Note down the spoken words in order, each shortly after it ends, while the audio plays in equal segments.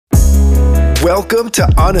Welcome to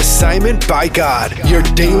On Assignment by God, your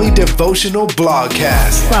daily devotional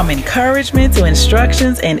blogcast. From encouragement to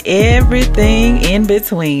instructions and everything in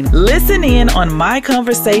between. Listen in on my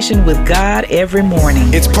conversation with God every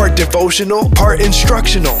morning. It's part devotional, part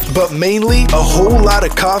instructional, but mainly a whole lot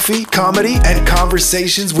of coffee, comedy, and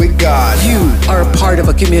conversations with God. You are a part of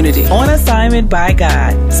a community. On Assignment by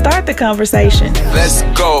God. Start the conversation. Let's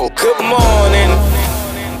go. Good morning.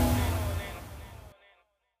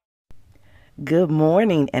 Good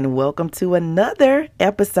morning and welcome to another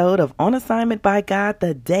episode of On Assignment by God,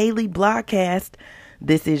 the daily blogcast.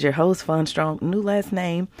 This is your host, Fun Strong, new last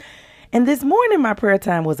name. And this morning, my prayer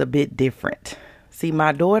time was a bit different. See,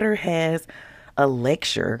 my daughter has a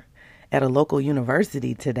lecture at a local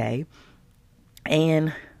university today.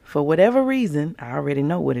 And for whatever reason, I already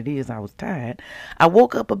know what it is. I was tired. I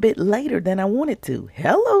woke up a bit later than I wanted to.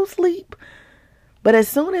 Hello, sleep. But as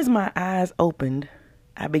soon as my eyes opened,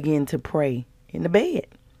 I began to pray in the bed.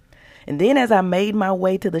 And then as I made my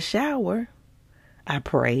way to the shower, I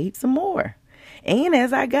prayed some more. And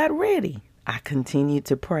as I got ready, I continued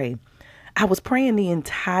to pray. I was praying the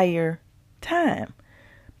entire time.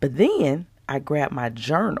 But then I grabbed my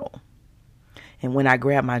journal. And when I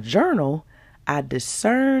grabbed my journal, I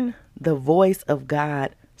discerned the voice of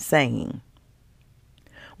God saying,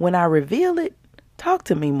 "When I reveal it, talk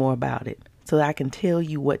to me more about it so that I can tell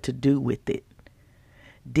you what to do with it.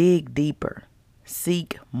 Dig deeper.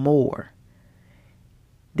 Seek more."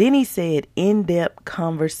 Then he said, "In-depth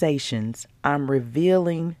conversations. I'm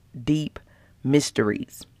revealing deep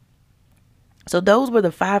mysteries." So those were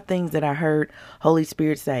the 5 things that I heard Holy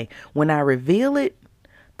Spirit say. When I reveal it,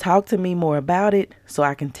 talk to me more about it so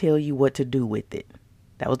I can tell you what to do with it.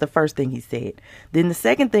 That was the first thing he said. Then the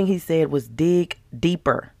second thing he said was dig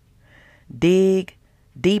deeper. Dig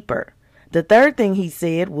deeper. The third thing he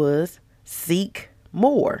said was seek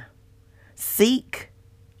more. Seek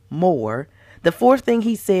more. The fourth thing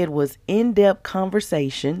he said was in-depth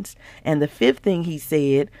conversations. And the fifth thing he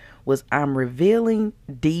said was I'm revealing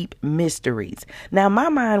deep mysteries. Now, my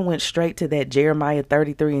mind went straight to that Jeremiah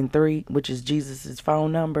 33:3, which is Jesus's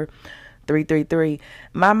phone number, 333.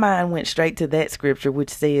 My mind went straight to that scripture, which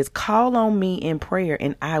says, "Call on me in prayer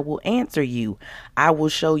and I will answer you. I will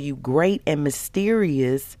show you great and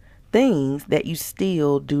mysterious things that you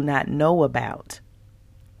still do not know about."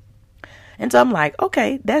 And so I'm like,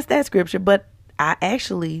 okay, that's that scripture. But I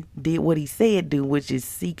actually did what he said do, which is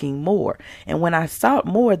seeking more. And when I sought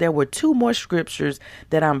more, there were 2 more scriptures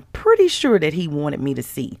that I'm pretty sure that he wanted me to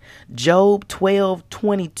see. Job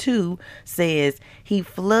 12:22 says, "He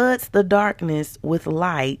floods the darkness with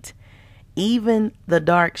light, even the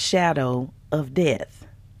dark shadow of death."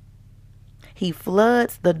 He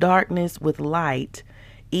floods the darkness with light,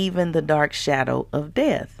 even the dark shadow of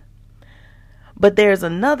death. But there's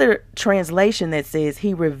another translation that says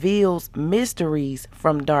he reveals mysteries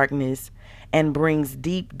from darkness and brings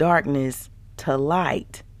deep darkness to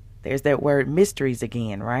light. There's that word mysteries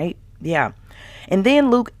again, right? Yeah. And then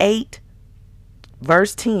Luke 8,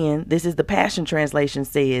 verse 10, this is the Passion Translation,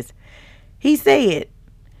 says, he said,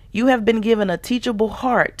 "You have been given a teachable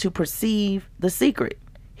heart to perceive the secret,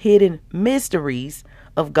 hidden mysteries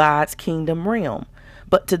of God's kingdom realm.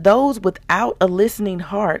 But to those without a listening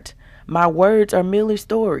heart, my words are merely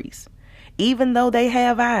stories. Even though they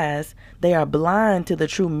have eyes, they are blind to the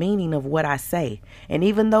true meaning of what I say. And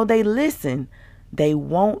even though they listen, they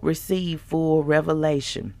won't receive full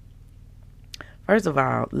revelation." First of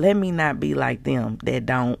all, let me not be like them that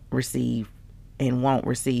don't receive and won't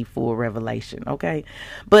receive full revelation, okay?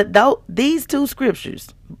 But these 2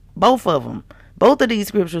 scriptures, both of these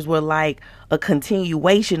scriptures were like a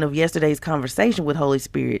continuation of yesterday's conversation with Holy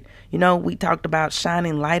Spirit. You know, we talked about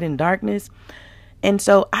shining light in darkness. And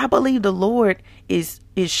so I believe the Lord is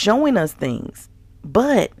showing us things.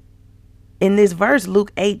 But in this verse,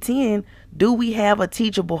 Luke 8:10, do we have a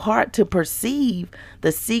teachable heart to perceive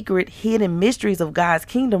the secret hidden mysteries of God's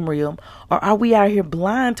kingdom realm? Or are we out here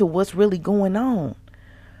blind to what's really going on?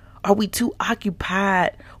 Are we too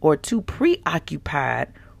occupied or too preoccupied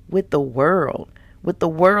with the world, with the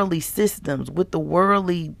worldly systems, with the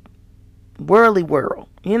worldly world,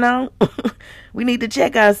 you know? We need to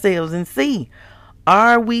check ourselves and see,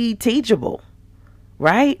 are we teachable,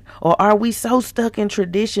 right? Or are we so stuck in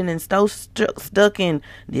tradition and so stuck in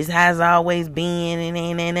this has always been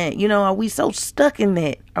and you know, are we so stuck in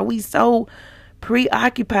that? Are we so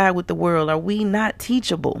preoccupied with the world? Are we not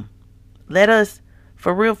teachable? Let us,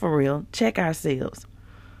 for real, check ourselves.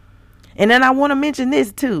 And then I want to mention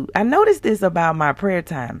this too. I noticed this about my prayer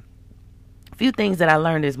time. A few things that I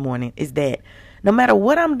learned this morning is that no matter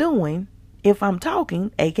what I'm doing, if I'm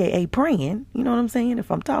talking, aka praying, you know what I'm saying?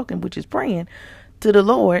 If I'm talking, which is praying to the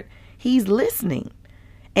Lord, he's listening.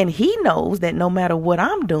 And he knows that no matter what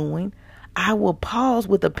I'm doing, I will pause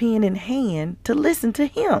with a pen in hand to listen to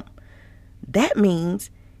him. That means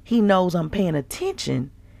he knows I'm paying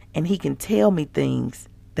attention and he can tell me things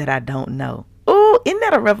that I don't know. Oh, isn't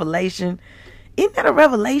that a revelation? Isn't that a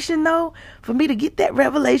revelation though? For me to get that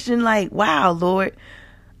revelation, like, wow, Lord,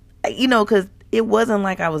 you know, because it wasn't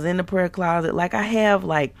like I was in the prayer closet. Like I have,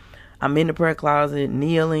 like, I'm in the prayer closet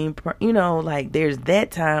kneeling, you know, like there's that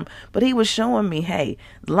time. But he was showing me, hey,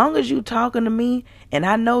 as long as you talking to me and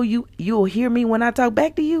I know you'll hear me when I talk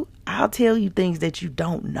back to you, I'll tell you things that you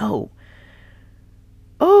don't know.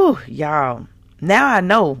 Oh, y'all. Now I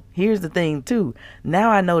know. Here's the thing too. Now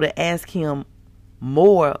I know to ask him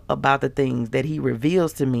more about the things that he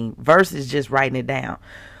reveals to me versus just writing it down.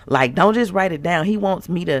 Like, don't just write it down. He wants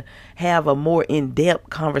me to have a more in-depth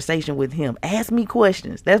conversation with him. Ask me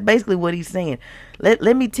questions. That's basically what he's saying. Let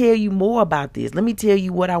me tell you more about this. Let me tell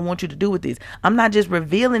you what I want you to do with this. I'm not just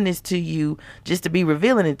revealing this to you just to be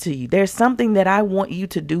revealing it to you. There's something that I want you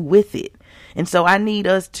to do with it. And so I need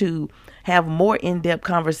us to have more in-depth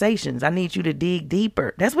conversations. I need you to dig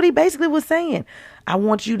deeper. That's what he basically was saying. I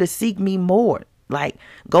want you to seek me more. Like,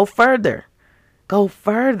 go further. Go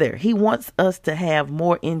further. He wants us to have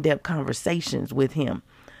more in-depth conversations with him.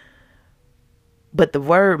 But the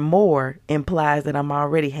word more implies that I'm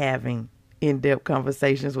already having in-depth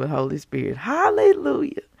conversations with Holy Spirit.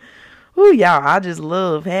 Hallelujah. Ooh, y'all, I just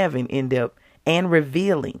love having in-depth and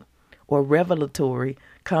revealing or revelatory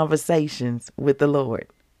conversations with the Lord.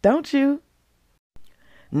 Don't you?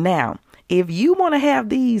 Now, if you want to have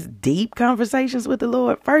these deep conversations with the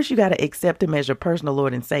Lord, first you got to accept him as your personal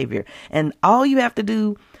Lord and Savior. And all you have to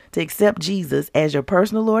do to accept Jesus as your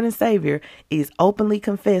personal Lord and Savior is openly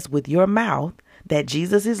confess with your mouth that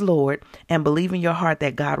Jesus is Lord and believe in your heart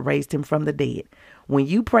that God raised him from the dead. When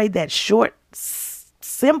you pray that short,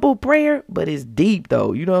 simple prayer, but it's deep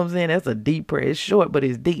though. You know what I'm saying? That's a deep prayer. It's short, but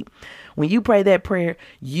it's deep. When you pray that prayer,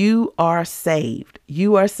 you are saved.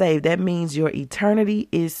 You are saved. That means your eternity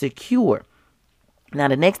is secure. Now,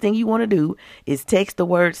 the next thing you want to do is text the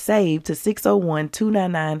word SAVED to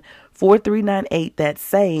 601-299-4398. That's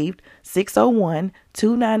SAVED,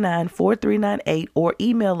 601-299-4398. Or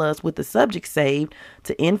email us with the subject SAVED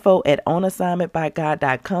to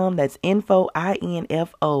info@onassignmentbygod.com. That's info,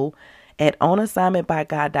 INFO, at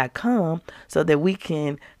onassignmentbygod.com, so that we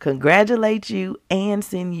can congratulate you and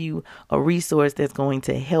send you a resource that's going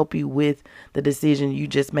to help you with the decision you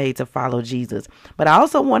just made to follow Jesus. But I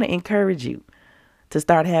also want to encourage you to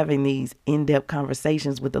start having these in-depth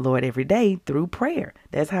conversations with the Lord every day through prayer.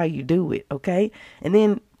 That's how you do it, okay? And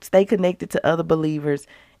then stay connected to other believers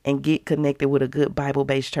and get connected with a good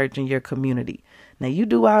Bible-based church in your community. Now, you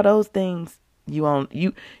do all those things, you on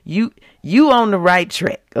the right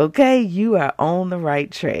track, okay? You are on the right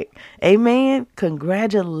track. Amen.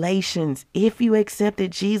 Congratulations. If you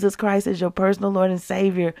accepted Jesus Christ as your personal Lord and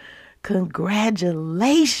Savior,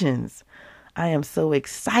 congratulations. I am so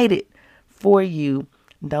excited for you.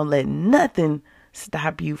 Don't let nothing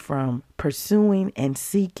stop you from pursuing and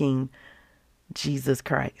seeking Jesus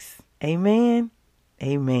Christ. Amen.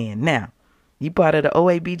 Amen. Now, you part of the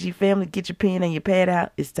OABG family. Get your pen and your pad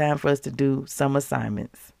out. It's time for us to do some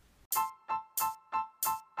assignments.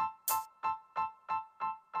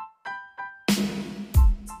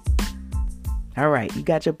 All right, you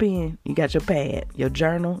got your pen, you got your pad, your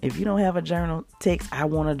journal. If you don't have a journal, text I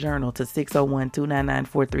want a journal to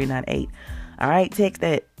 601-299-4398. All right, text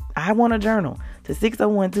that I want a journal to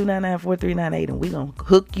 601-299-4398, and we're going to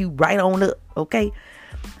hook you right on up, okay?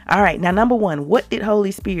 All right, now number one, what did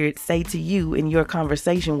Holy Spirit say to you in your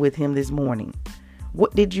conversation with him this morning?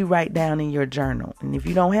 What did you write down in your journal? And if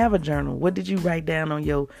you don't have a journal, what did you write down on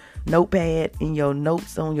your notepad, in your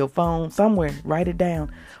notes on your phone, somewhere? Write it down.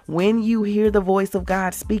 When you hear the voice of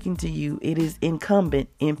God speaking to you, it is incumbent,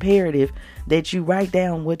 imperative that you write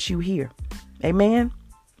down what you hear. Amen.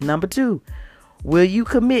 Number two, will you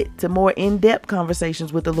commit to more in-depth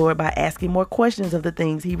conversations with the Lord by asking more questions of the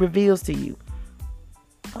things he reveals to you?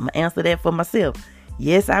 I'm going to answer that for myself.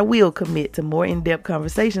 Yes, I will commit to more in-depth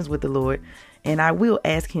conversations with the Lord, and I will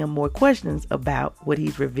ask him more questions about what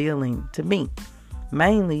he's revealing to me.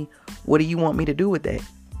 Mainly, what do you want me to do with that?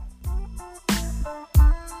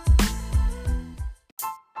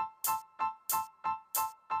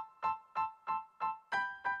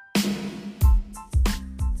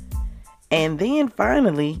 And then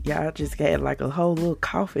finally, y'all just had like a whole little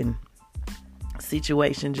coughing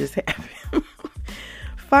situation just happened.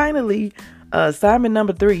 Finally, assignment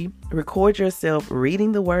number 3, record yourself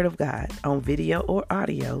reading the Word of God on video or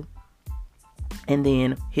audio And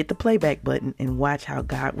then hit the playback button and watch how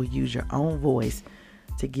God will use your own voice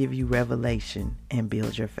to give you revelation and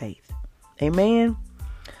build your faith. Amen.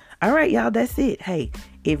 All right, y'all, that's it. Hey,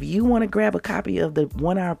 if you want to grab a copy of the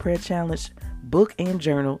 1 Hour Prayer Challenge book and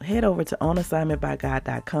journal, head over to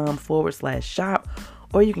onassignmentbygod.com/shop,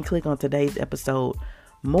 or you can click on today's episode,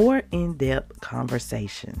 More In-Depth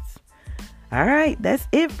Conversations. All right, that's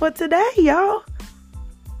it for today, y'all.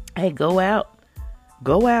 Hey, go out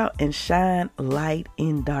and shine light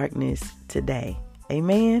in darkness today.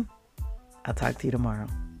 Amen. I'll talk to you tomorrow.